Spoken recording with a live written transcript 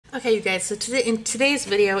Okay, you guys, so in today's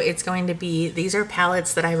video, it's going to be, these are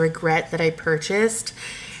palettes that I regret that I purchased,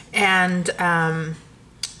 and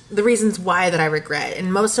the reasons why that I regret.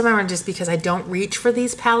 And most of them are just because I don't reach for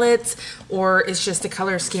these palettes, or it's just a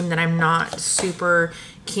color scheme that I'm not super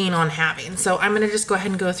keen on having. So I'm going to just go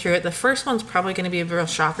ahead and go through it. The first one's probably going to be a real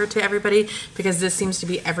shocker to everybody because this seems to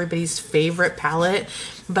be everybody's favorite palette,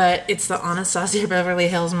 but it's the Anastasia Beverly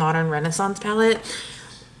Hills Modern Renaissance palette.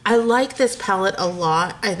 I like this palette a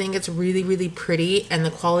lot. I think it's really, really pretty and the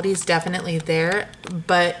quality is definitely there,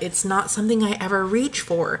 but it's not something I ever reach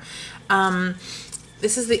for.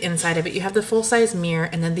 This is the inside of it. You have the full-size mirror,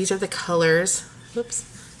 and then these are the colors. Whoops,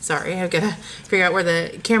 sorry, I've got to figure out where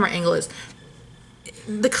the camera angle is.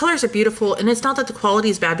 The colors are beautiful, and it's not that the quality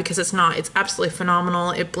is bad, because it's not. It's absolutely phenomenal.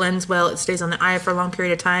 It blends well. It stays on the eye for a long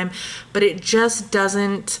period of time, but it just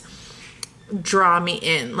doesn't draw me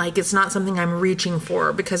in. Like, it's not something I'm reaching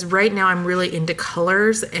for, because right now I'm really into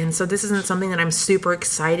colors, and so this isn't something that I'm super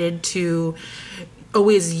excited to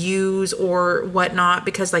always use or whatnot,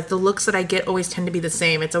 because like the looks that I get always tend to be the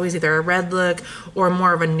same. It's always either a red look or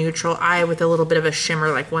more of a neutral eye with a little bit of a shimmer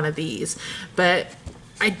like one of these. But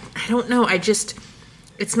I don't know,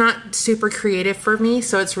 it's not super creative for me,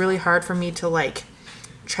 so it's really hard for me to like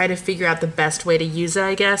try to figure out the best way to use it,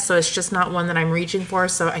 I guess. So it's just not one that I'm reaching for,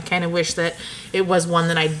 so I kind of wish that it was one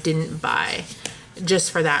that I didn't buy just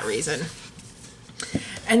for that reason.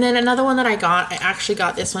 And then another one that I actually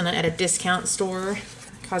got this one at a discount store,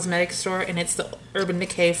 cosmetic store, and it's the Urban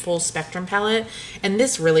Decay Full Spectrum palette. And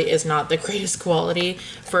this really is not the greatest quality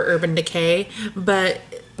for Urban Decay, but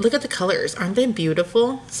look at the colors. Aren't they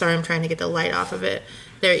beautiful? Sorry, I'm trying to get the light off of it.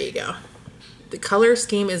 There you go. The color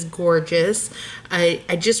scheme is gorgeous. I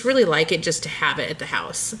just really like it just to have it at the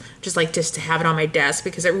house. Just to have it on my desk,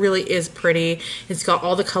 because it really is pretty. It's got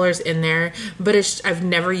all the colors in there, but I've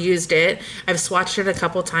never used it. I've swatched it a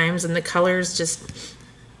couple times, and the colors just...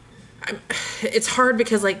 it's hard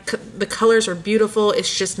because like the colors are beautiful.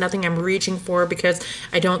 It's just nothing I'm reaching for, because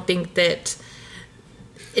I don't think that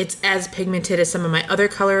it's as pigmented as some of my other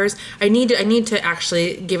colors. I need to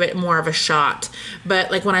actually give it more of a shot, but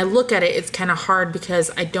like when I look at it, it's kind of hard because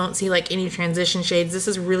I don't see like any transition shades. This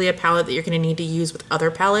is really a palette that you're going to need to use with other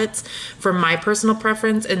palettes for my personal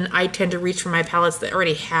preference, and I tend to reach for my palettes that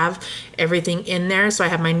already have everything in there. So I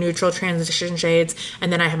have my neutral transition shades,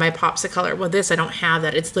 and then I have my pops of color. Well, this I don't have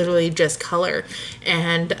that. It's literally just color,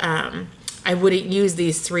 and I wouldn't use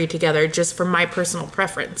these three together just for my personal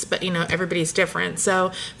preference, but you know, everybody's different.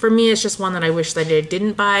 So for me, it's just one that I wish that I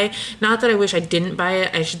didn't buy. Not that I wish I didn't buy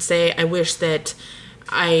it, I should say I wish that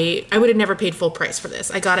I would have never paid full price for this.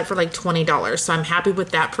 I got it for like $20, so I'm happy with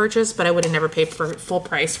that purchase, but I would have never paid for full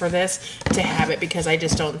price for this to have it, because I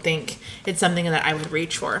just don't think it's something that I would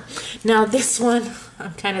reach for. Now this one,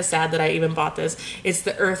 I'm kind of sad that I even bought this. It's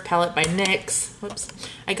the Earth palette by NYX. Whoops.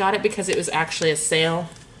 I got it because it was actually a sale.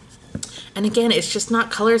 And again, it's just not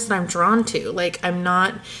colors that I'm drawn to. Like, I'm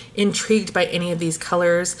not intrigued by any of these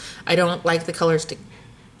colors. I don't like the colors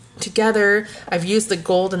together. I've used the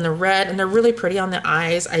gold and the red, and they're really pretty on the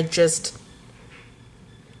eyes. They just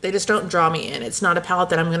don't draw me in. It's not a palette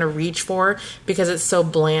that I'm going to reach for because it's so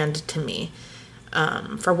bland to me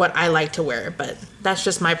for what I like to wear. But that's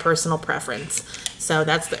just my personal preference. So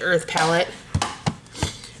that's the Earth palette.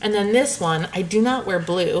 And then this one, I do not wear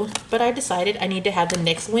blue, but I decided I need to have the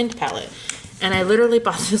NYX Wind palette. And I literally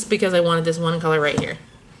bought this because I wanted this one color right here.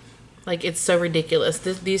 Like, it's so ridiculous.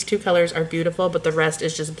 These two colors are beautiful, but the rest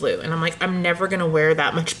is just blue. And I'm like, I'm never going to wear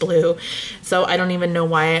that much blue. So I don't even know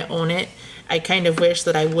why I own it. I kind of wish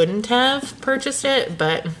that I wouldn't have purchased it,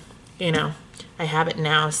 but, you know, I have it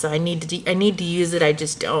now. So I need to use it. I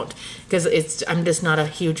just don't, because I'm just not a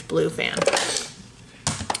huge blue fan.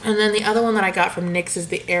 And then the other one that I got from NYX is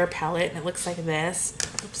the Air palette, and it looks like this.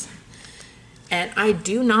 Oops. And I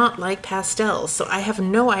do not like pastels, so I have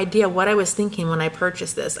no idea what I was thinking when I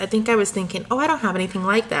purchased this. I think I was thinking, oh, I don't have anything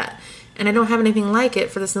like that. And I don't have anything like it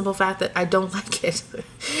for the simple fact that I don't like it.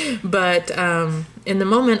 But in the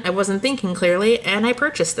moment, I wasn't thinking clearly, and I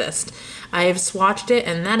purchased this. I've swatched it,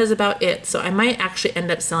 and that is about it. So I might actually end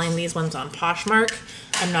up selling these ones on Poshmark.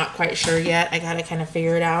 I'm not quite sure yet. I gotta kind of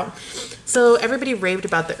figure it out. So everybody raved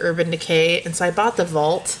about the Urban Decay, and so I bought the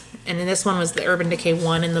Vault, and then this one was the Urban Decay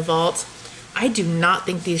 1 in the Vault. I do not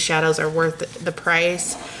think these shadows are worth the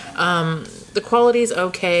price. The quality is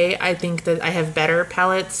okay. I think that I have better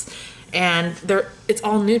palettes, and it's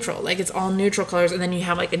all neutral. Like, it's all neutral colors, and then you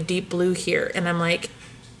have like a deep blue here, and I'm like,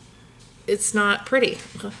 it's not pretty.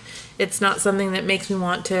 It's not something that makes me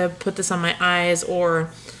want to put this on my eyes or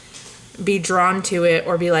be drawn to it,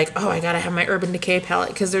 or be like, oh, I gotta have my Urban Decay palette,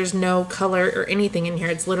 because there's no color or anything in here.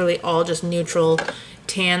 It's literally all just neutral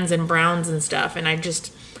tans and browns and stuff, and I'm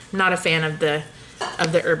not a fan of the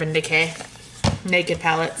Urban Decay Naked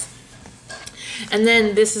palettes. And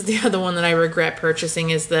then this is the other one that I regret purchasing,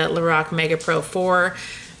 is the Lorac Mega Pro 4,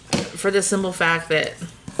 for the simple fact that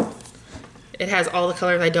it has all the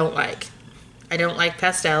colors I don't like. I don't like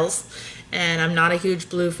pastels, and I'm not a huge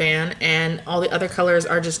blue fan, and all the other colors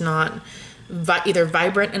are just not either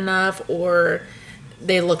vibrant enough, or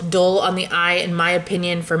they look dull on the eye, in my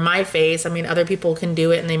opinion, for my face. I mean, other people can do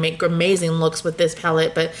it and they make amazing looks with this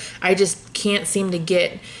palette, but I just can't seem to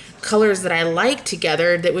get colors that I like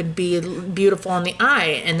together that would be beautiful on the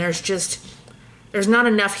eye, and there's not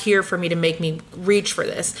enough here for me to make me reach for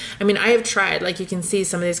this. I mean, I have tried, like you can see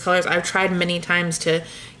some of these colors, I've tried many times to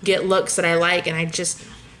get looks that I like, and it just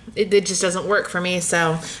doesn't work for me.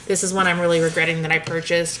 So this is one I'm really regretting that I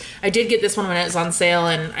purchased. I did get this one when it was on sale,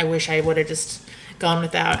 and I wish I would have just gone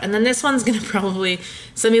without. And then this one's gonna probably,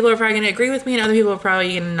 some people are probably gonna agree with me, and other people are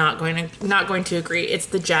probably not going to agree. It's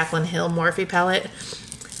the Jaclyn Hill Morphe palette.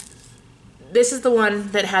 This is the one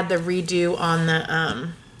that had the redo on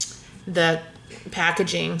the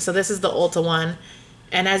packaging. So this is the Ulta one,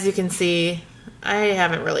 and as you can see, I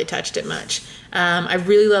haven't really touched it much. I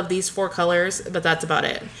really love these 4 colors, but that's about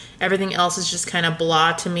it. Everything else is just kind of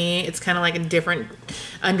blah to me. It's kind of like a different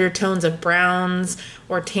undertones of browns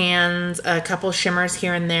or tans, a couple shimmers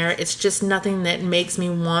here and there. It's just nothing that makes me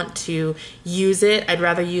want to use it. I'd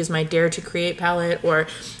rather use my Dare to Create palette, or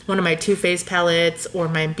one of my Too Faced palettes, or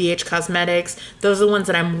my BH Cosmetics. Those are the ones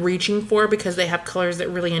that I'm reaching for because they have colors that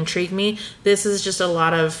really intrigue me. This is just a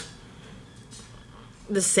lot of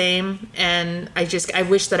the same, and I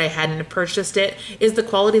wish that I hadn't purchased it. Is the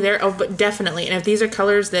quality there? Oh, but definitely. And if these are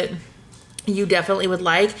colors that you definitely would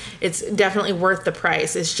like, it's definitely worth the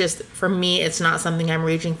price. It's just, for me, it's not something I'm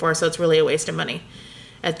reaching for, so it's really a waste of money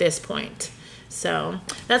at this point. So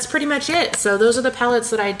that's pretty much it. So those are the palettes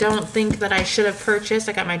that I don't think that I should have purchased.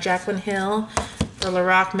 I got my Jaclyn Hill, the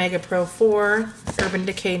Lorac Mega Pro 4, Urban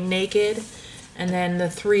Decay Naked, and then the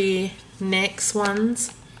 3 NYX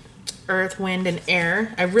ones, Earth, Wind, and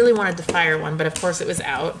Air. I really wanted the Fire one, but of course it was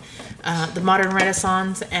out. The Modern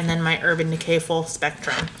Renaissance, and then my Urban Decay Full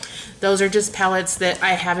Spectrum. Those are just palettes that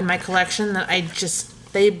I have in my collection that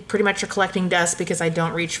they pretty much are collecting dust because I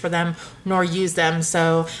don't reach for them nor use them.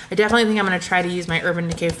 So I definitely think I'm going to try to use my Urban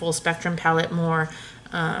Decay Full Spectrum palette more.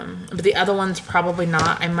 But the other ones probably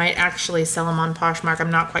not. I might actually sell them on Poshmark.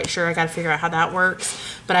 I'm not quite sure. I got to figure out how that works.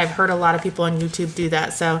 But I've heard a lot of people on YouTube do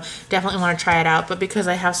that, so definitely want to try it out. But because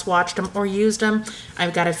I have swatched them or used them,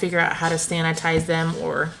 I've got to figure out how to sanitize them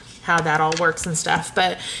or how that all works and stuff.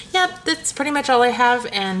 But yeah, that's pretty much all I have.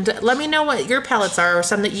 And let me know what your palettes are, or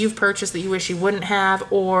some that you've purchased that you wish you wouldn't have,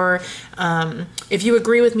 or if you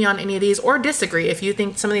agree with me on any of these or disagree. If you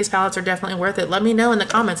think some of these palettes are definitely worth it, let me know in the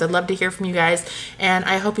comments. I'd love to hear from you guys, and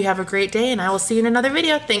I hope you have a great day, and I will see you in another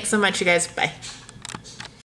video. Thanks so much, you guys. Bye.